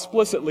lot more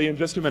explicitly in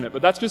just a minute.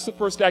 But that's just the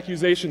first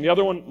accusation. The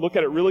other one, look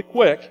at it really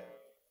quick.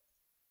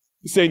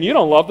 He's saying, you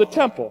don't love the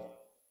temple.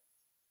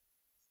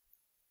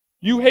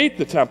 You hate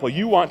the temple.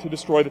 You want to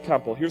destroy the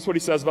temple. Here's what he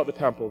says about the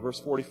temple, verse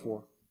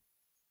 44.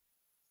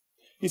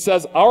 He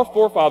says, our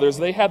forefathers,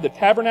 they had the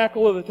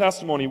tabernacle of the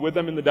testimony with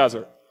them in the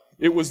desert.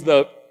 It was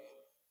the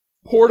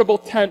portable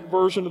tent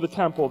version of the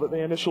temple that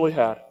they initially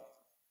had.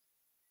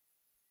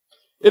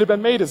 It had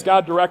been made as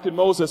God directed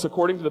Moses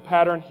according to the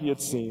pattern he had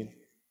seen.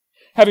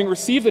 Having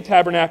received the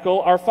tabernacle,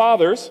 our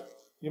fathers,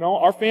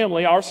 our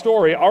family, our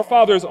story, our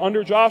fathers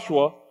under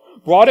Joshua,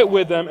 brought it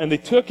with them, and they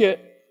took it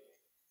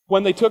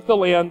when they took the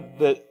land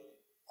that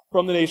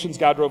from the nations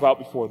God drove out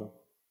before them.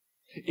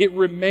 It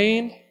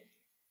remained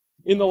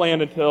in the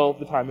land until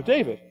the time of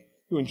David,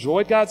 who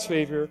enjoyed God's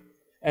favor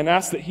and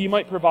asked that he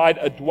might provide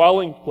a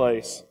dwelling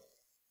place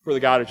for the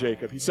God of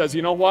Jacob. He says,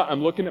 you know what?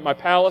 I'm looking at my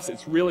palace.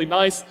 It's really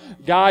nice.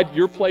 God,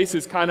 your place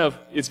is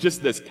it's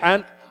just this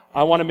tent.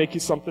 I want to make you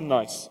something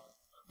nice.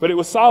 But it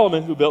was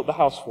Solomon who built the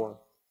house for him.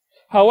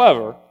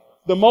 However,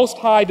 the Most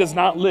High does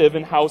not live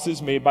in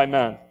houses made by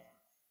men.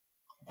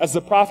 As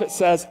the prophet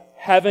says,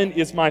 heaven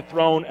is my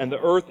throne and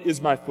the earth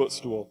is my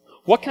footstool.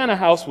 What kind of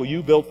house will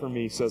you build for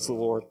me, says the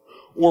Lord?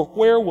 Or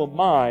where will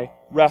my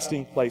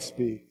resting place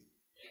be?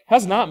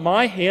 Has not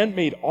my hand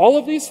made all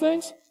of these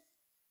things?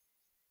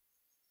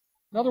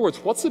 In other words,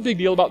 what's the big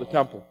deal about the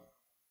temple?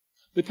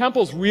 The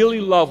temple's really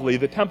lovely.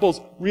 The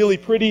temple's really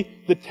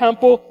pretty. The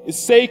temple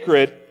is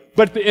sacred.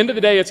 But at the end of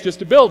the day, it's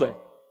just a building.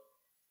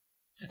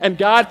 And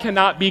God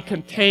cannot be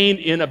contained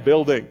in a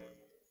building.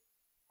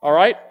 All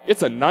right?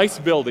 It's a nice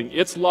building.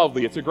 It's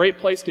lovely. It's a great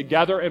place to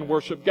gather and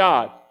worship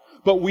God.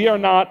 But we are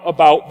not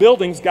about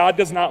buildings. God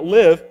does not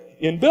live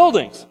in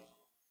buildings.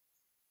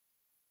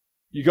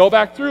 You go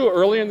back through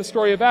early in the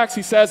story of Acts,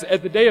 he says,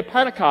 at the day of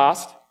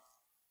Pentecost,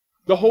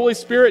 the Holy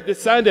Spirit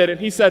descended,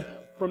 and he said,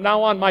 from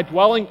now on, my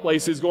dwelling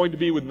place is going to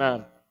be with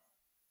men.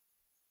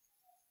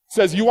 He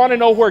says, you want to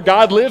know where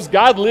God lives?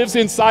 God lives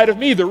inside of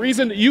me. The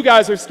reason that you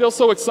guys are still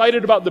so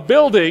excited about the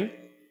building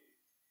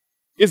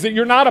is that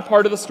you're not a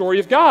part of the story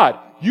of God.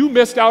 You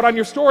missed out on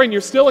your story, and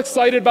you're still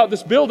excited about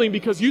this building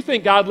because you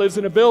think God lives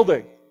in a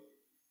building.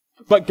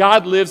 But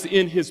God lives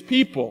in His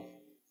people.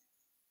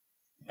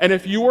 And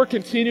if you were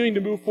continuing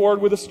to move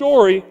forward with a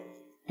story,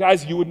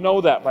 guys, you would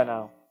know that by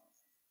now.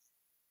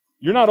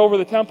 You're not over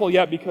the temple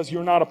yet because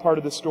you're not a part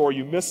of the story.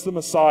 You missed the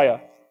Messiah.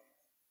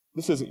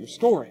 This isn't your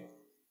story.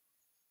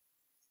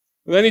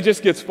 And then he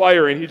just gets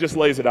fiery and he just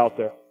lays it out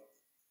there.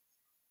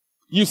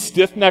 You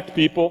stiff-necked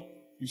people,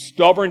 you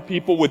stubborn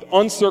people with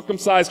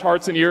uncircumcised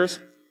hearts and ears.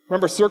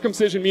 Remember,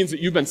 circumcision means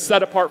that you've been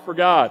set apart for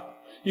God.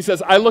 He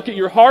says, I look at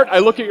your heart, I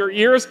look at your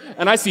ears,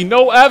 and I see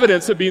no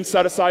evidence of being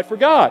set aside for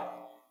God.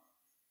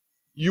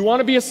 You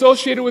want to be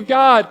associated with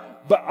God,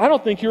 but I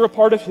don't think you're a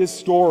part of His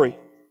story.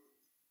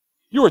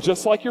 You are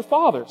just like your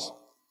fathers.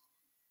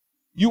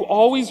 You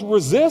always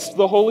resist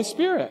the Holy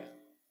Spirit.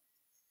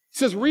 He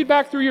says, read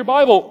back through your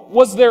Bible.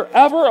 Was there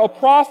ever a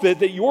prophet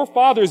that your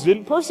fathers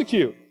didn't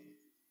persecute?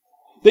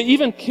 They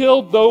even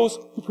killed those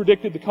who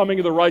predicted the coming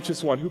of the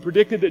righteous one, who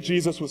predicted that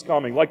Jesus was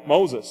coming, like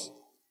Moses.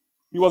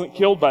 He wasn't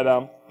killed by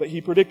them, but he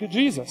predicted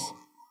Jesus.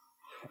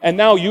 And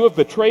now you have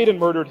betrayed and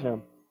murdered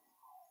him.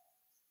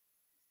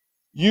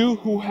 You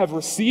who have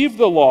received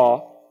the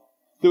law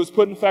that was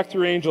put in effect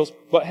through angels,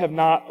 but have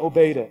not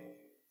obeyed it.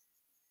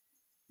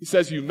 He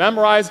says you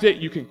memorized it,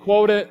 you can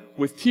quote it,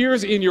 with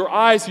tears in your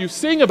eyes you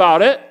sing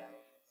about it,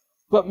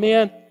 but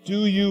man,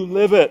 do you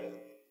live it?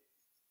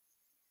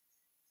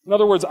 In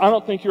other words, I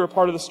don't think you're a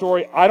part of the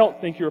story. I don't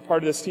think you're a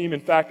part of this team. In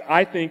fact,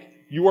 I think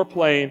you are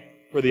playing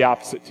for the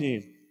opposite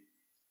team.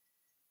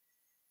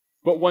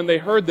 But when they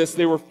heard this,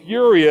 they were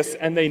furious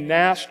and they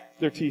gnashed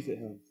their teeth at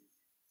him.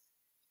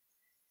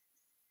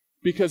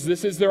 Because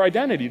this is their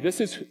identity. This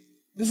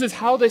is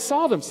how they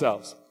saw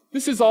themselves.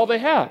 This is all they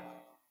had.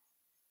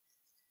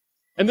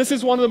 And this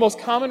is one of the most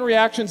common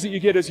reactions that you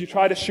get as you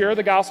try to share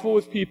the gospel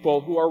with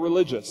people who are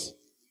religious.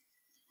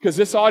 Because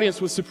this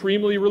audience was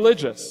supremely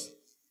religious.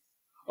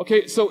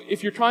 Okay, so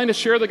if you're trying to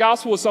share the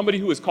gospel with somebody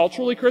who is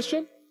culturally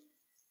Christian,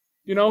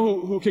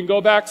 who can go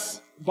back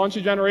a bunch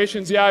of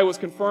generations, yeah, I was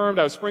confirmed,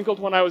 I was sprinkled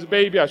when I was a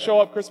baby, I show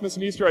up Christmas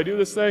and Easter, I do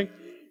this thing.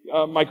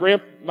 My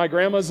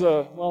grandma's,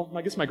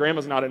 I guess my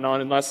grandma's not a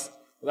nun unless,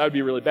 that would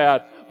be really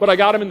bad. But I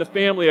got him in the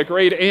family, a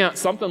great aunt,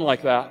 something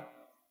like that.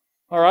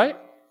 All right?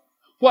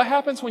 What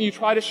happens when you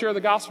try to share the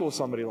gospel with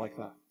somebody like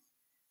that?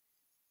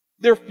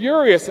 They're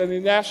furious and they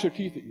gnash their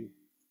teeth at you.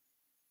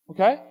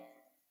 Okay?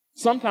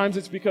 Sometimes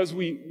it's because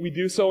we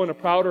do so in a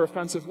proud or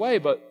offensive way,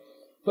 but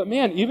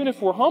man, even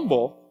if we're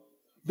humble,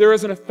 there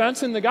is an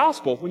offense in the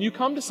gospel. When you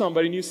come to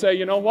somebody and you say,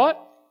 you know what?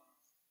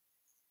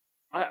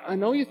 I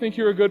know you think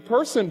you're a good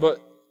person, but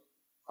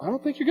I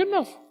don't think you're good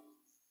enough.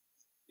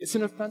 It's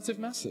an offensive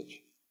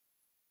message.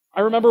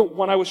 I remember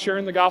when I was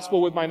sharing the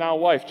gospel with my now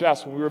wife,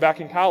 Jess, when we were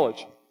back in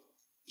college.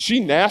 She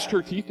gnashed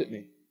her teeth at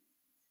me.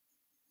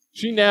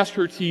 She gnashed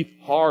her teeth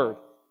hard.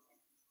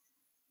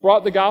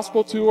 Brought the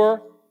gospel to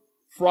her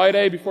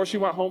Friday before she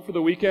went home for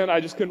the weekend. I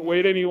just couldn't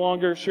wait any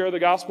longer to share the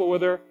gospel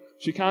with her.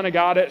 She kind of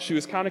got it. She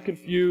was kind of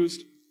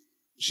confused.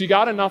 She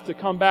got enough to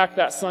come back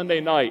that Sunday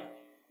night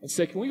and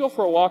say, can we go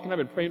for a walk? And I've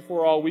been praying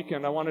for her all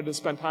weekend. I wanted to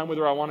spend time with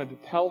her. I wanted to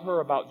tell her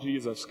about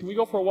Jesus. Can we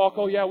go for a walk?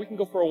 Oh, yeah, we can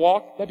go for a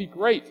walk. That'd be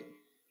great.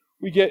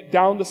 We get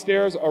down the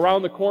stairs,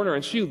 around the corner,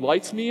 and she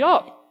lights me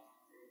up.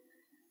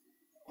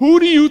 Who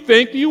do you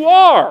think you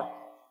are?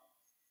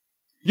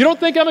 You don't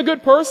think I'm a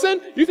good person?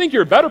 You think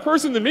you're a better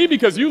person than me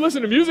because you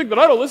listen to music that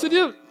I don't listen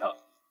to?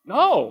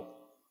 No.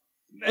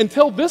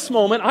 Until this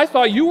moment, I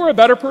thought you were a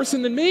better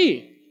person than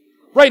me.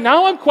 Right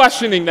now, I'm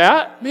questioning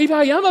that. Maybe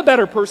I am a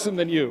better person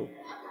than you.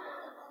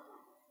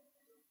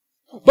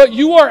 But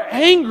you are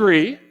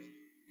angry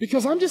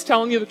because I'm just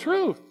telling you the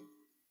truth.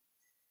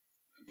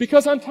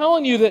 Because I'm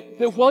telling you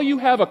that while you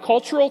have a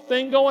cultural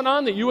thing going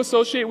on that you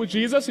associate with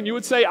Jesus and you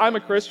would say, I'm a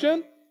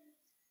Christian,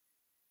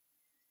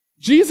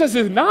 Jesus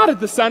is not at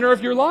the center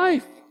of your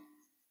life.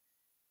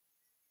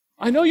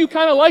 I know you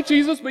kind of like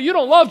Jesus, but you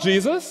don't love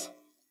Jesus.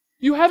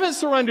 You haven't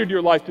surrendered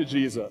your life to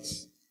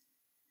Jesus.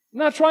 I'm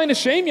not trying to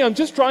shame you. I'm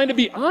just trying to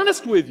be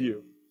honest with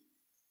you.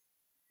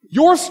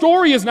 Your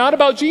story is not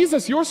about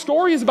Jesus. Your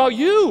story is about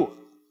you.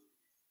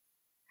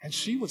 And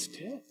she was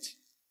ticked.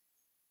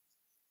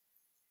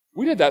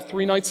 We did that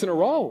 3 nights in a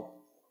row.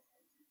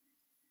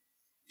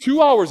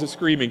 2 hours of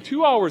screaming,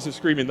 2 hours of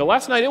screaming. The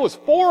last night it was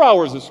 4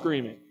 hours of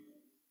screaming.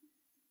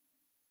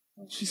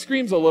 She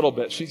screams a little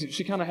bit.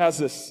 She kind of has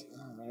this,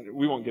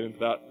 we won't get into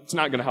that. It's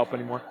not going to help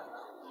anymore.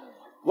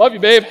 Love you,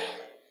 babe.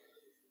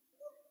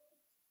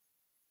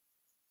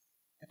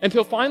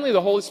 Until finally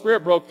the Holy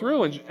Spirit broke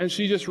through and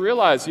she just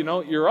realized,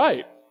 you're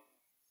right.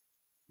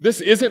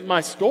 This isn't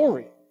my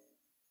story.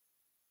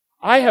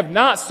 I have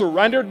not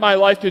surrendered my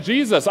life to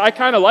Jesus. I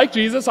kind of like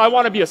Jesus. I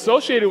want to be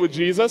associated with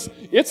Jesus.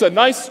 It's a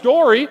nice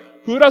story.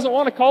 Who doesn't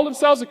want to call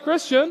themselves a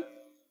Christian?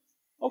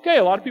 Okay,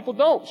 a lot of people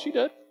don't. She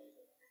did.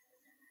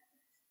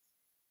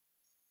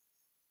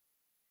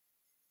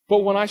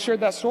 But when I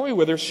shared that story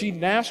with her, she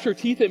gnashed her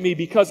teeth at me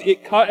because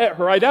it cut at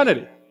her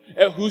identity,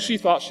 at who she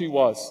thought she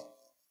was.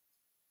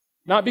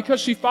 Not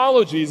because she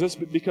followed Jesus,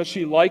 but because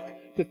she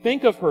liked to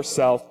think of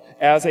herself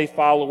as a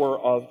follower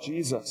of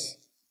Jesus.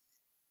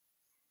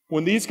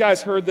 When these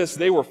guys heard this,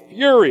 they were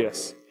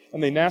furious,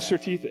 and they gnashed their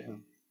teeth at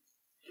him.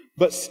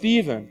 But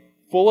Stephen,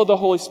 full of the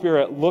Holy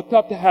Spirit, looked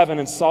up to heaven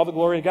and saw the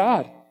glory of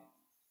God.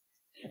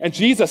 And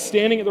Jesus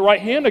standing at the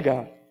right hand of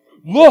God.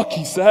 Look,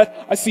 he said,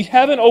 I see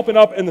heaven open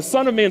up and the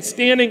Son of Man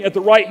standing at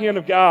the right hand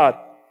of God.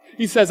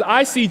 He says,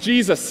 I see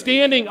Jesus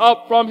standing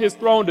up from his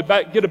throne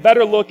to get a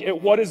better look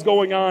at what is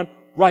going on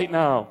right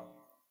now.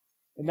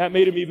 And that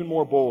made him even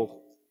more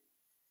bold.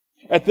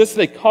 At this,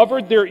 they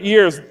covered their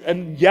ears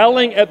and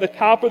yelling at the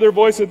top of their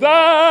voices,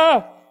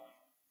 "Ah!"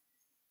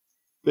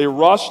 They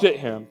rushed at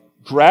him,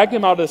 dragged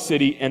him out of the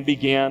city, and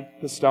began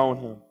to stone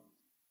him.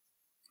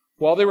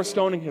 While they were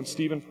stoning him,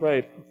 Stephen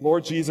prayed,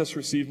 "Lord Jesus,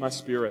 receive my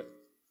spirit."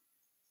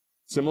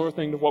 Similar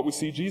thing to what we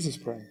see Jesus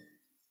praying.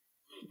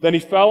 Then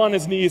he fell on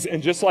his knees,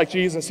 and just like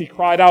Jesus, he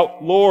cried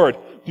out, "Lord,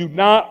 do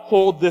not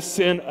hold this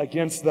sin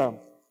against them."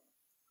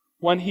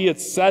 When he had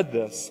said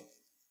this,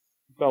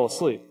 he fell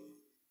asleep.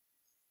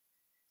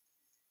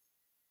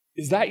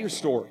 Is that your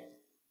story?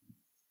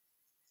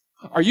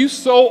 Are you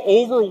so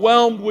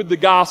overwhelmed with the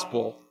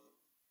gospel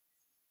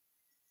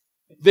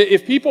that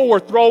if people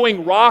were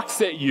throwing rocks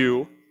at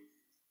you,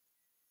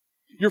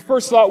 your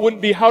first thought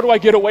wouldn't be, how do I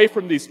get away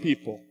from these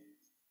people?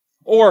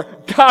 Or,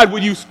 God,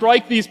 would you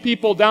strike these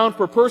people down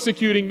for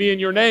persecuting me in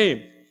your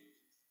name?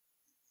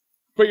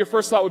 But your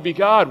first thought would be,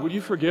 God, would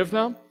you forgive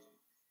them?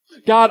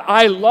 God,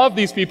 I love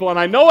these people, and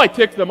I know I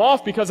ticked them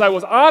off because I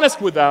was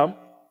honest with them.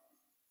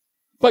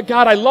 But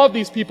God, I love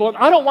these people, and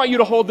I don't want you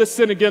to hold this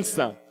sin against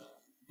them.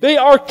 They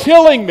are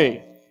killing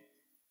me.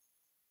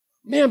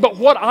 Man, but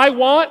what I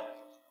want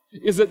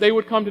is that they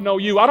would come to know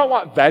you. I don't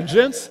want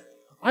vengeance.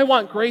 I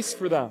want grace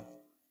for them.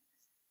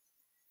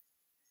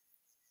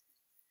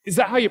 Is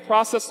that how you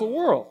process the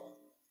world?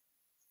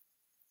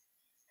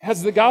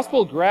 Has the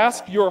gospel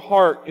grasped your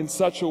heart in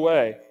such a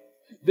way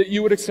that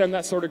you would extend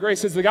that sort of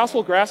grace? Has the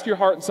gospel grasped your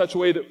heart in such a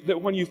way that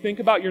when you think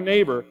about your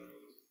neighbor,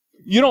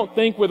 you don't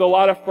think with a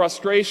lot of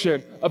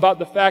frustration about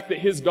the fact that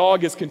his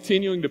dog is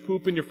continuing to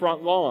poop in your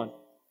front lawn.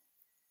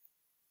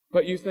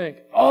 But you think,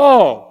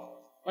 oh,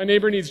 my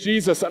neighbor needs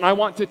Jesus, and I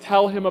want to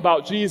tell him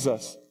about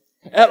Jesus.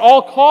 At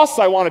all costs,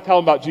 I want to tell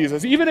him about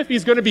Jesus. Even if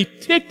he's going to be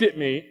ticked at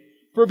me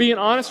for being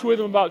honest with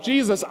him about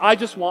Jesus, I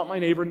just want my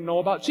neighbor to know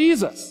about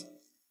Jesus.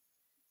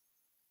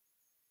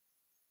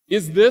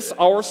 Is this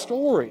our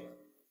story?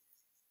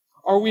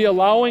 Are we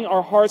allowing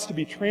our hearts to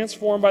be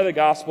transformed by the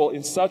gospel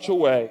in such a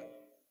way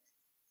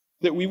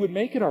that we would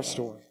make it our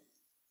story?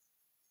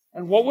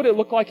 And what would it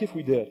look like if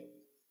we did?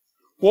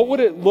 What would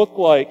it look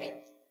like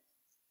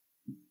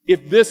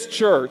if this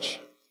church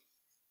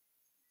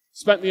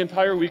spent the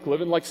entire week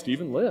living like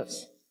Stephen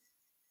lives?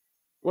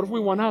 What if we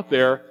went out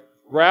there,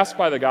 grasped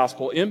by the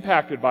gospel,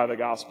 impacted by the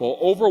gospel,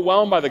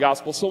 overwhelmed by the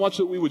gospel, so much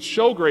that we would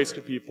show grace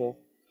to people,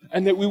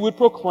 and that we would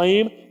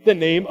proclaim the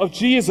name of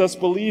Jesus,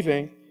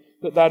 believing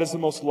that that is the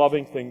most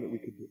loving thing that we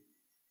could do?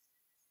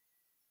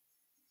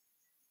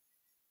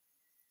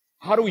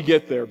 How do we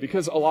get there?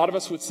 Because a lot of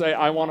us would say,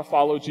 I want to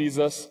follow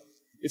Jesus.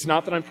 It's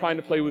not that I'm trying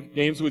to play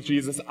games with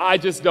Jesus. I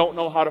just don't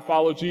know how to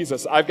follow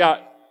Jesus. I've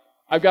got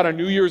a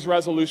New Year's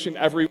resolution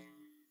every week,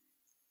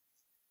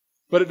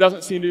 but it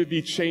doesn't seem to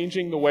be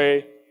changing the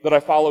way that I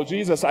follow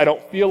Jesus. I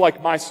don't feel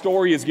like my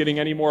story is getting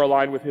any more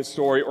aligned with his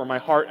story, or my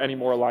heart any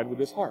more aligned with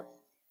his heart.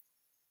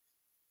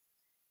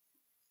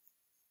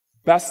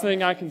 Best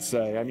thing I can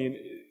say,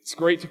 it's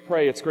great to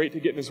pray, it's great to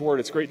get in his word,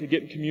 it's great to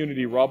get in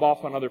community, rub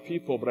off on other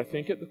people, but I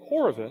think at the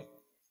core of it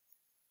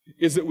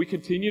is that we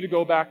continue to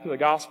go back to the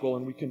gospel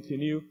and we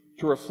continue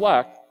to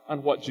reflect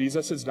on what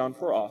Jesus has done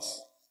for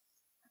us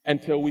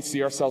until we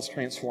see ourselves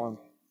transformed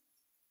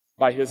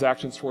by his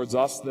actions towards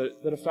us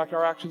that affect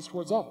our actions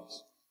towards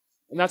others.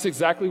 And that's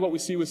exactly what we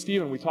see with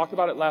Stephen. We talked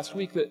about it last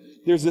week, that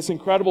there's this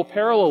incredible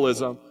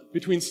parallelism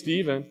between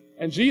Stephen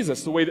and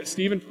Jesus, the way that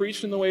Stephen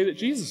preached and the way that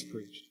Jesus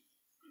preached.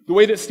 The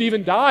way that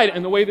Stephen died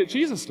and the way that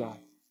Jesus died.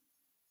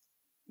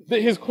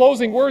 That his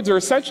closing words are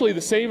essentially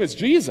the same as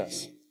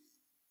Jesus.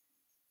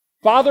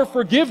 Father,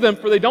 forgive them,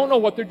 for they don't know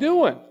what they're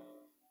doing.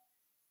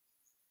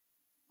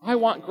 I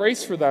want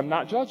grace for them,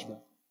 not judgment.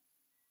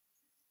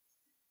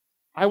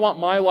 I want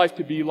my life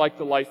to be like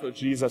the life of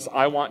Jesus.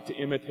 I want to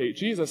imitate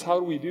Jesus. How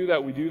do we do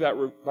that? We do that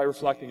by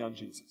reflecting on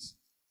Jesus.